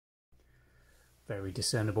Very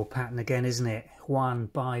discernible pattern again, isn't it? Yuan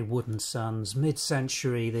by Wooden Sons,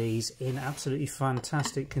 mid-century, these in absolutely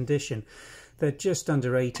fantastic condition. They're just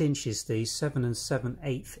under 8 inches, these, 7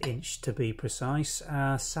 7/8 inch to be precise.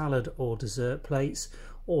 Salad or dessert plates,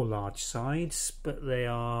 or large sides, but they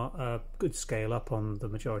are a good scale up on the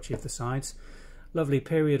majority of the sides. Lovely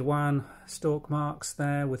period one stalk marks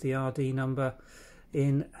there with the RD number.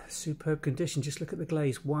 In superb condition. Just look at the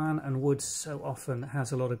glaze. Yuan and wood so often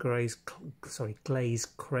has a lot of glaze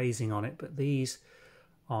crazing on it, but these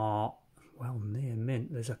are, well, near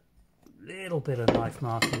mint. There's a little bit of knife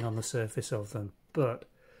marking on the surface of them, but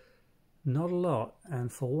not a lot. And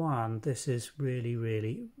for Yuan, this is really,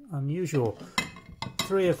 really unusual.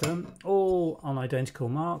 3 of them, all on identical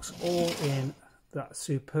marks, all in that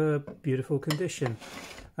superb, beautiful condition.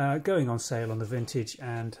 Going on sale on the Vintage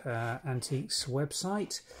and Antiques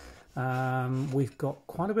website. We've got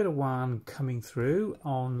quite a bit of Yuan coming through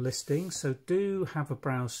on listing, so do have a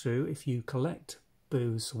browse through. If you collect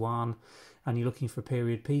booths Yuan and you're looking for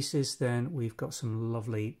period pieces, then we've got some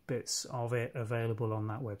lovely bits of it available on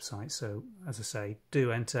that website. So as I say,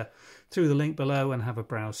 do enter through the link below and have a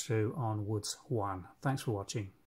browse through on Wood's Yuan. Thanks for watching.